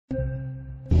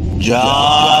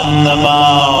John the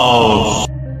Mouse.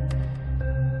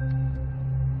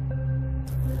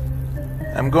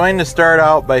 I'm going to start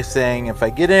out by saying if I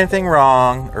get anything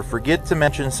wrong or forget to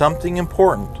mention something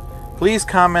important, please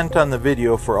comment on the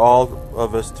video for all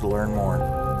of us to learn more.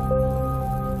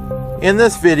 In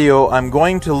this video, I'm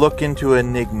going to look into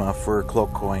Enigma for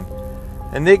Cloakcoin.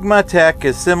 Enigma tech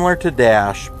is similar to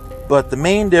Dash, but the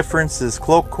main difference is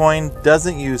Cloakcoin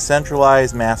doesn't use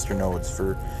centralized masternodes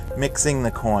for mixing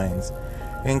the coins.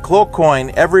 In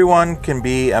Cloakcoin, everyone can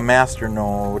be a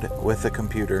masternode with a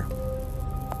computer.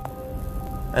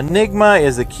 Enigma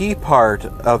is a key part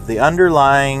of the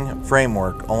underlying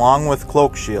framework along with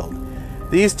CloakShield.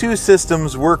 These two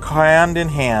systems work hand in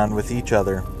hand with each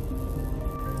other.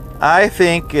 I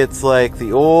think it's like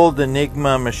the old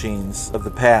Enigma machines of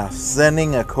the past,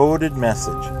 sending a coded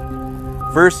message.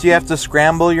 First, you have to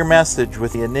scramble your message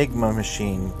with the Enigma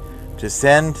machine to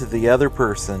send to the other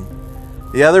person.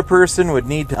 The other person would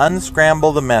need to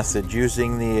unscramble the message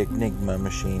using the Enigma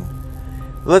machine.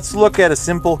 Let's look at a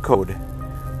simple code.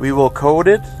 We will code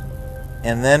it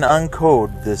and then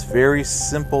uncode this very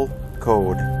simple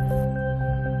code.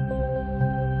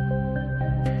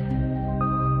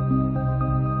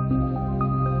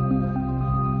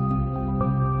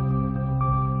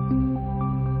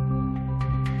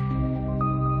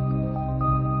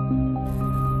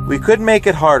 We could make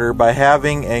it harder by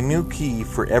having a new key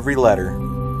for every letter.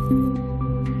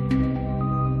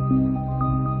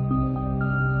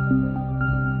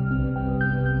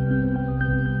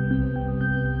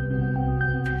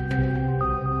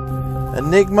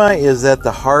 Enigma is at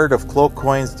the heart of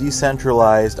Cloakcoin's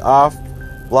decentralized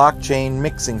off-blockchain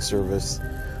mixing service,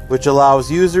 which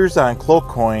allows users on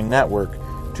Cloakcoin network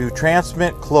to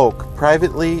transmit Cloak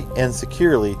privately and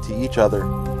securely to each other.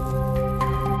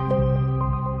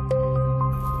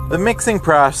 The mixing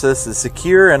process is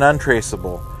secure and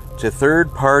untraceable to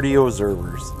third-party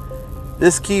observers.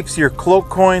 This keeps your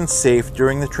Cloakcoin safe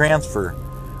during the transfer.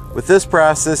 With this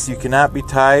process, you cannot be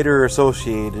tied or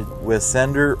associated with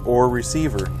sender or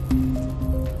receiver.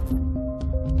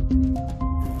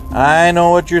 I know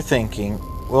what you're thinking.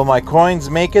 Will my coins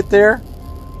make it there?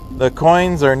 The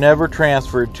coins are never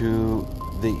transferred to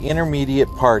the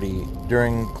intermediate party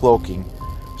during cloaking,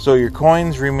 so your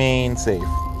coins remain safe.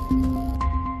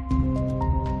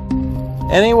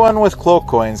 Anyone with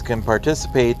Cloakcoins can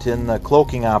participate in the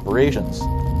cloaking operations.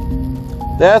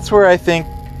 That's where I think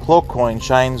Cloakcoin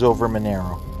shines over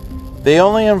Monero. They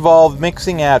only involve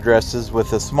mixing addresses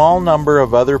with a small number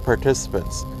of other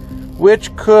participants,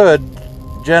 which could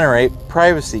generate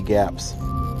privacy gaps.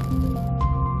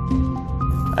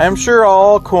 I'm sure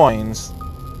all coins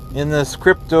in this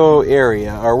crypto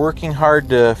area are working hard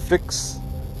to fix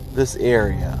this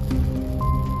area.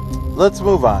 Let's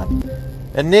move on.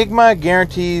 Enigma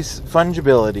guarantees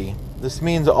fungibility. This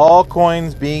means all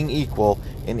coins being equal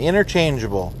and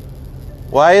interchangeable.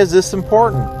 Why is this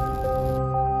important?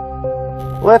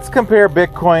 Let's compare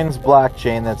Bitcoin's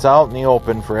blockchain that's out in the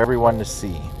open for everyone to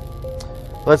see.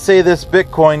 Let's say this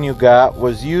Bitcoin you got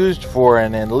was used for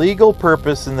an illegal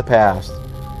purpose in the past,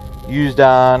 used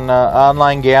on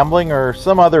online gambling or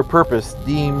some other purpose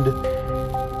deemed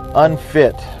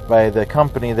unfit by the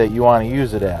company that you want to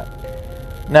use it at.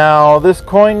 Now, this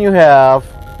coin you have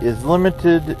is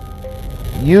limited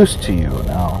use to you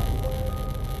now.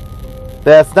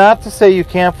 That's not to say you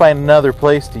can't find another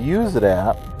place to use it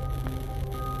at.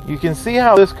 You can see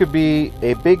how this could be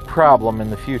a big problem in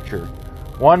the future.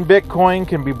 One Bitcoin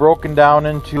can be broken down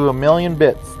into 1,000,000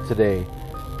 bits today,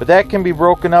 but that can be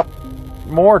broken up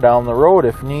more down the road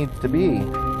if needs to be.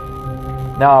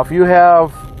 Now, if you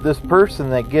have this person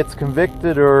that gets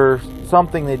convicted or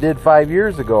something they did 5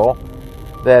 years ago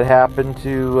that happened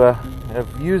to have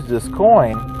used this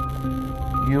coin,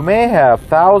 you may have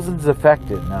thousands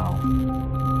affected now.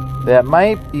 That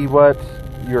might be what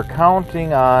you're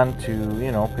counting on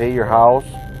to, pay your house,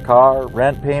 car,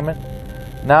 rent payment.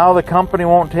 Now the company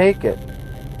won't take it.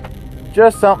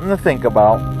 Just something to think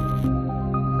about.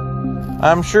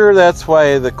 I'm sure that's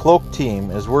why the Cloak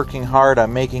team is working hard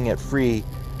on making it free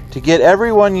to get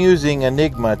everyone using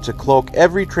Enigma to cloak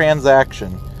every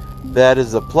transaction. That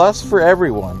is a plus for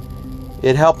everyone.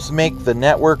 It helps make the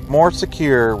network more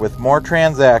secure with more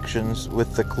transactions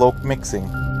with the Cloak mixing.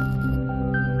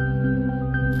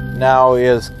 Now,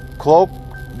 is Cloak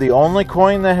the only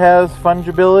coin that has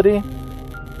fungibility?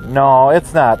 No,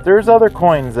 it's not. There's other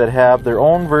coins that have their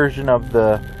own version of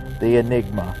the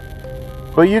Enigma.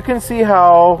 But you can see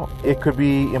how it could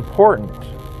be important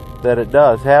that it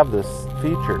does have this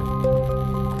feature.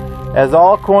 As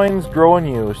all coins grow in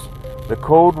use, the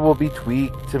code will be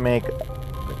tweaked to make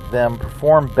them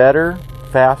perform better,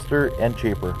 faster, and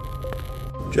cheaper.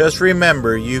 Just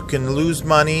remember, you can lose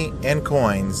money and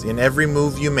coins in every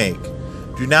move you make.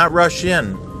 Do not rush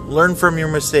in. Learn from your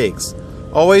mistakes.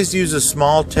 Always use a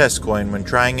small test coin when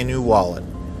trying a new wallet.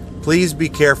 Please be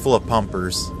careful of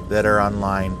pumpers that are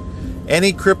online.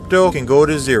 Any crypto can go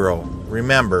to zero.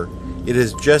 Remember, it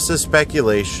is just a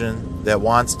speculation that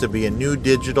wants to be a new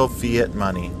digital fiat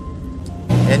money.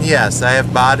 And yes, I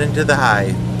have bought into the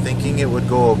high, thinking it would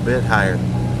go a bit higher.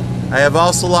 I have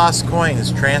also lost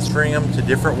coins transferring them to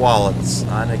different wallets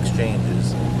on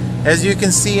exchanges. As you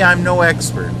can see, I'm no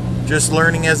expert, just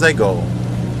learning as I go.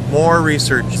 More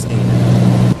research is needed.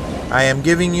 I am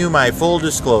giving you my full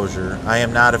disclosure. I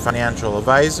am not a financial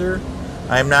advisor.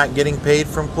 I am not getting paid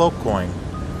from Cloakcoin.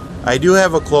 I do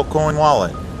have a Cloakcoin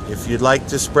wallet. If you'd like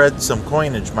to spread some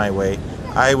coinage my way,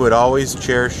 I would always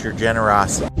cherish your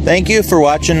generosity. Thank you for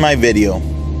watching my video.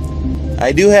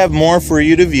 I do have more for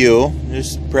you to view.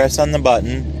 Just press on the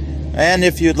button. And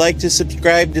if you'd like to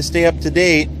subscribe to stay up to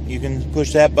date, you can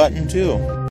push that button too.